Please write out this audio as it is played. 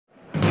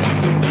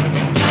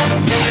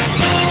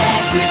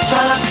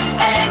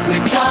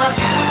Agri Talk.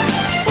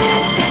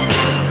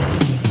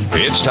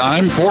 It's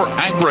time for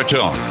Agri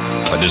Talk,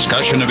 a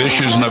discussion of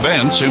issues and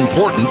events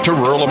important to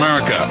rural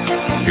America.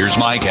 Here's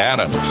Mike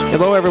Adams.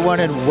 Hello,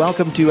 everyone, and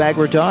welcome to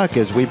Agri Talk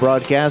as we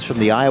broadcast from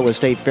the Iowa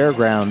State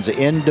Fairgrounds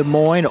in Des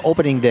Moines,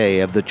 opening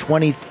day of the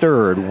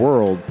 23rd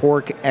World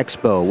Pork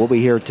Expo. We'll be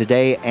here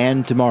today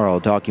and tomorrow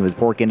talking with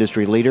pork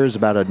industry leaders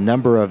about a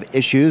number of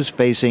issues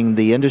facing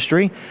the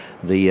industry,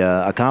 the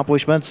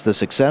accomplishments, the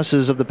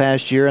successes of the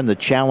past year, and the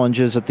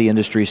challenges that the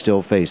industry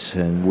still face.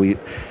 And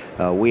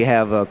we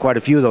have quite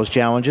a few of those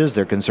challenges.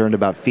 They're concerned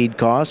about feed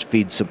costs,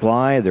 feed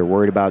supply. They're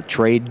worried about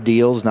trade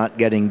deals not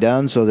getting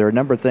done. So there are a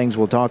number of things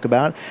we'll talk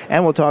about.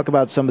 And we'll talk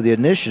about some of the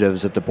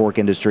initiatives that the pork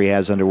industry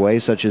has underway,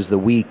 such as the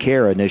We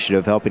Care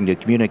initiative, helping to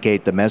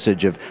communicate the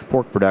message of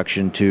pork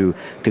production to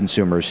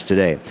consumers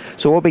today.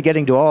 So we'll be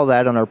getting to all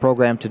that on our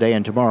program today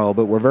and tomorrow.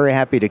 But we're very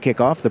happy to kick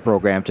off the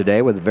program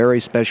today with a very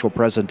special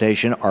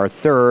presentation, our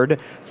third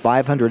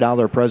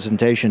 $500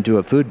 presentation to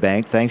a food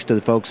bank, thanks to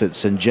the folks at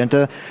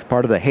Syngenta,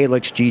 part of the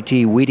Helix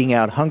GT Weeding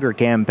Out Hunger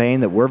campaign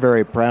that we're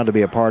very proud to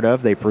be a part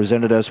of. They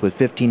presented us with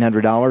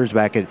 $1,500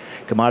 back at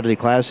Commodity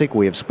Classic.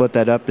 We have split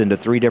that up into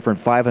three different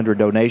 500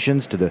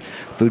 donations to the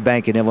food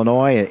bank in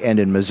Illinois and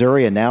in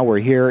Missouri, and now we're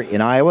here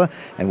in Iowa,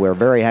 and we're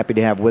very happy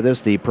to have with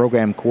us the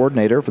program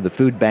coordinator for the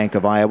Food Bank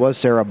of Iowa,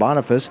 Sarah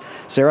Boniface.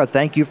 Sarah,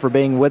 thank you for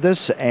being with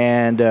us,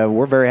 and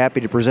we're very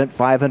happy to present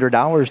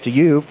 $500 to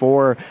you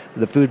for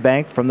the food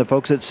bank from the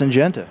folks at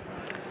Syngenta.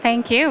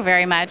 Thank you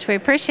very much. We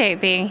appreciate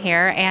being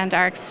here and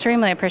are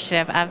extremely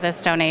appreciative of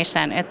this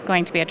donation. It's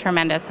going to be a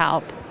tremendous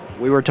help.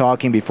 We were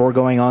talking before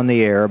going on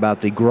the air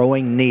about the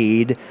growing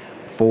need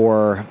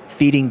for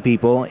feeding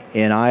people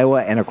in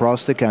Iowa and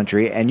across the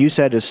country, and you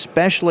said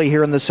especially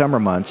here in the summer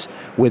months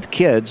with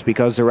kids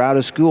because they're out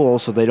of school,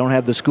 so they don't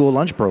have the school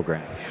lunch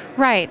program.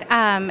 Right.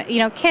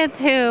 Kids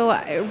who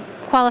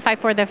qualify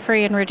for the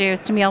free and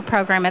reduced meal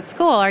program at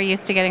school are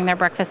used to getting their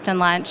breakfast and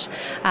lunch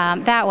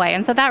that way,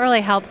 and so that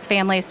really helps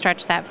families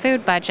stretch that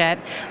food budget.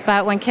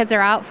 But when kids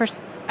are out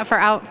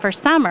for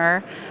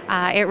summer,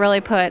 it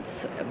really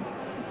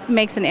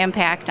makes an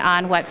impact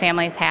on what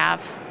families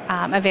have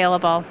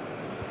available.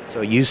 So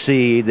you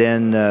see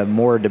then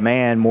more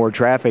demand, more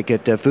traffic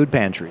at food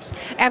pantries.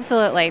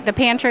 Absolutely. The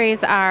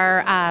pantries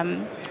are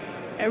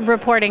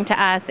reporting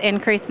to us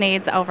increased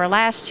needs over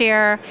last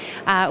year.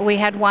 We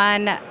had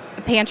one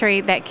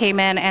pantry that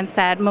came in and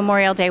said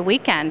Memorial Day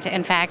weekend,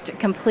 in fact,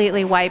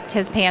 completely wiped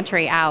his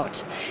pantry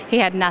out. He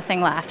had nothing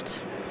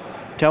left.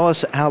 Tell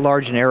us, how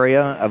large an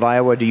area of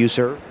Iowa do you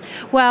serve?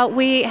 Well,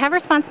 we have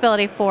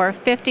responsibility for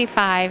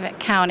 55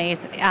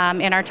 counties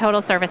in our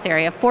total service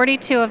area.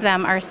 42 of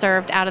them are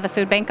served out of the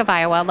Food Bank of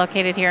Iowa,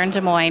 located here in Des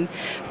Moines.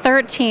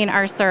 13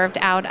 are served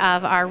out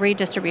of our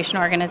redistribution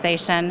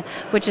organization,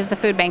 which is the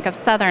Food Bank of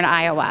Southern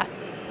Iowa.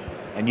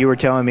 And you were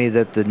telling me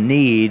that the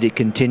need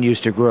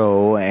continues to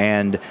grow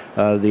and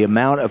the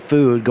amount of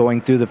food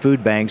going through the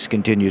food banks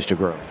continues to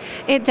grow.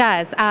 It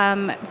does.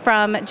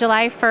 From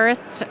July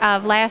 1st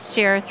of last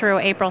year through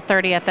April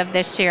 30th of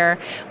this year,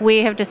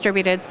 we have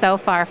distributed so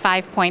far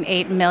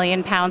 5.8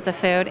 million pounds of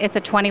food. It's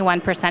a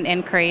 21%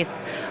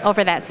 increase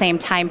over that same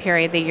time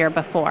period the year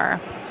before.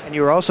 And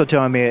you were also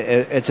telling me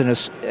it's an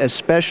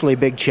especially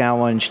big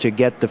challenge to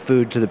get the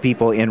food to the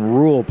people in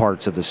rural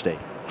parts of the state.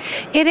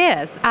 It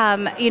is.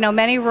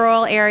 Many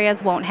rural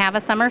areas won't have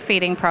a summer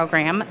feeding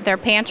program. Their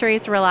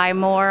pantries rely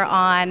more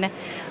on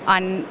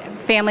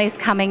families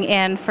coming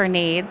in for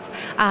needs.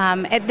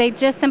 They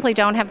just simply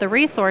don't have the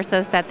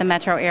resources that the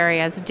metro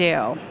areas do.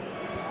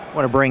 I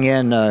want to bring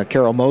in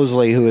Carol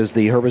Mosley, who is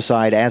the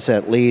herbicide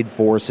asset lead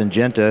for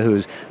Syngenta, who,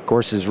 of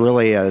course, is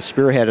really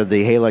spearheaded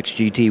the Helix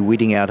GT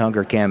Weeding Out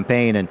Hunger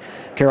campaign. And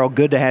Carol,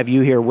 good to have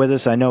you here with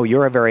us. I know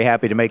you're very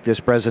happy to make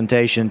this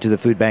presentation to the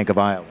Food Bank of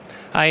Iowa.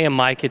 I am,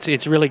 Mike.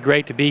 It's really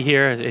great to be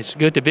here. It's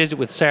good to visit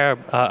with Sarah.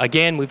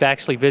 Again, we've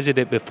actually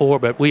visited before,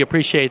 but we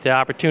appreciate the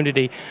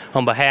opportunity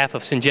on behalf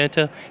of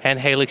Syngenta and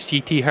Helix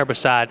GT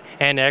Herbicide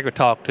and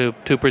AgriTalk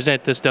to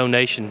present this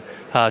donation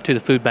to the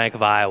Food Bank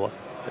of Iowa.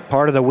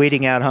 Part of the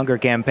Weeding Out Hunger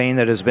campaign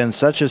that has been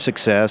such a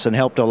success and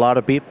helped a lot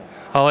of people.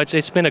 Oh,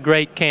 it's been a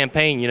great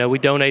campaign. We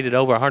donated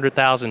over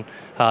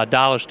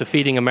 $100,000 to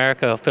Feeding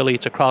America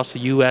affiliates across the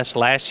U.S.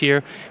 last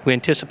year. We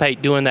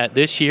anticipate doing that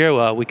this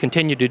year. We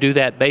continue to do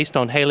that based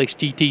on Helix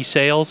GT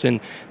sales,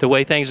 and the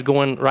way things are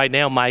going right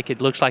now, Mike,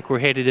 it looks like we're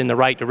headed in the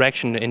right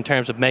direction in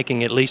terms of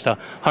making at least a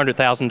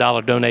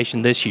 $100,000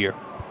 donation this year.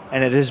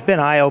 And it has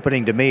been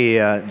eye-opening to me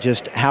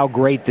just how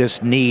great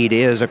this need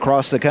is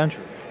across the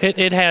country.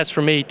 It has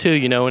for me too,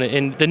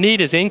 and the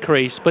need has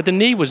increased, but the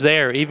need was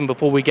there even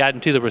before we got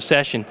into the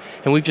recession,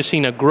 and we've just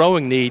seen a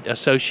growing need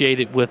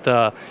associated with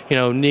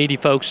needy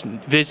folks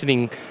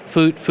visiting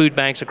food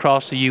banks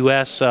across the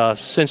U.S.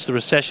 Since the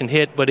recession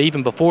hit, but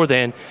even before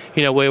then,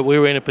 we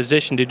were in a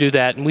position to do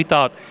that, and we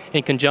thought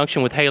in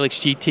conjunction with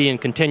Helix GT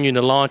and continuing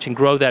to launch and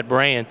grow that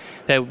brand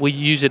that we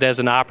use it as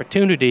an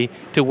opportunity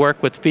to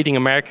work with Feeding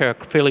America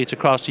affiliates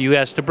across the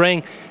U.S. to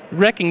bring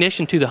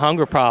recognition to the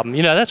hunger problem.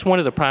 You know, that's one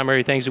of the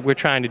primary things that we're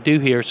trying to do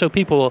here, so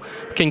people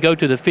can go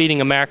to the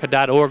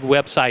feedingamerica.org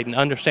website and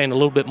understand a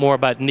little bit more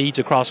about needs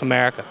across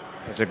America.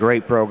 It's a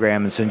great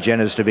program, and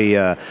Syngena's to be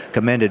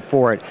commended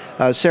for it.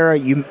 Sarah,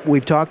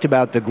 we've talked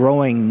about the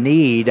growing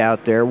need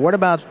out there. What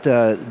about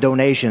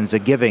donations, the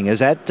giving? Is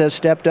that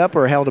stepped up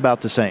or held about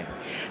the same?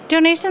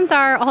 Donations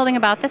are holding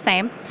about the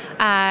same.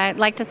 I'd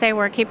like to say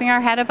we're keeping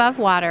our head above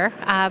water,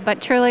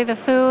 but truly the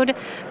food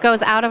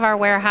goes out of our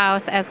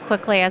warehouse as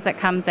quickly as it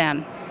comes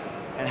in.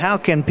 And how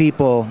can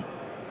people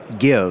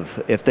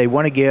give? If they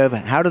want to give,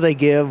 how do they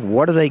give?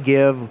 What do they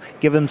give?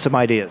 Give them some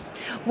ideas.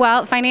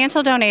 Well,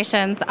 financial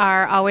donations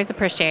are always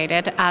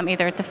appreciated,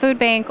 either at the food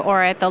bank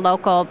or at the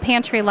local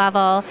pantry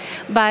level,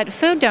 but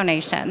food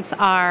donations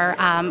are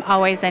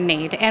always in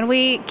need. And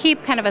we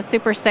keep kind of a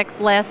Super 6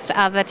 list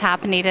of the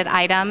top needed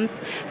items.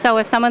 So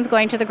if someone's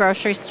going to the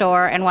grocery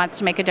store and wants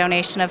to make a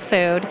donation of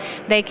food,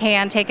 they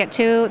can take it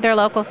to their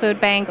local food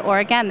bank, or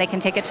again, they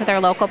can take it to their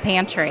local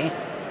pantry.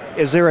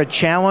 Is there a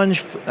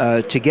challenge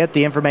to get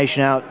the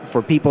information out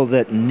for people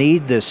that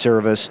need this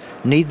service,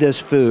 need this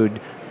food?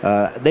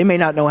 They may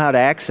not know how to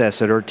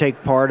access it or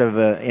take part of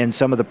in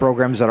some of the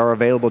programs that are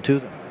available to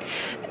them.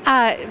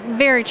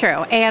 Very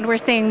true, and we're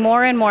seeing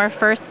more and more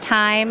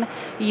first-time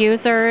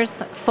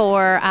users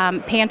for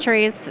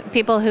pantries,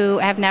 people who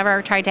have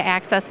never tried to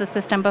access the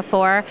system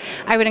before.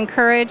 I would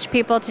encourage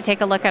people to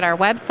take a look at our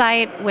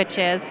website, which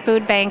is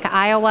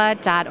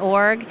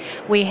foodbankiowa.org.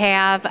 We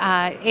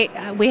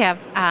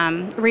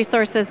have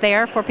resources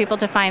there for people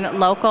to find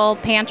local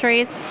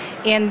pantries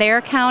in their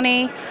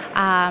county,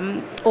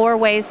 or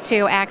ways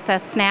to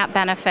access SNAP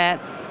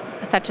benefits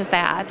such as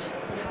that.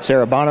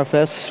 Sarah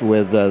Boniface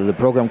with the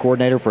program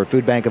coordinator for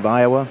Food Bank of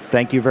Iowa.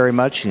 Thank you very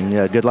much,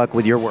 and good luck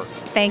with your work.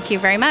 Thank you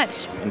very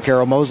much. And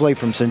Carol Mosley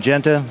from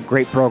Syngenta.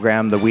 Great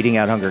program, the Weeding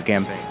Out Hunger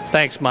campaign.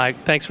 Thanks, Mike.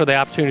 Thanks for the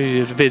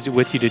opportunity to visit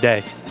with you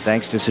today.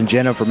 Thanks to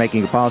Syngenta for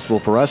making it possible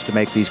for us to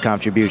make these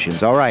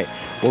contributions. All right,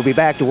 we'll be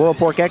back to World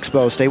Pork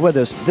Expo. Stay with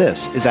us.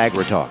 This is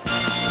AgriTalk.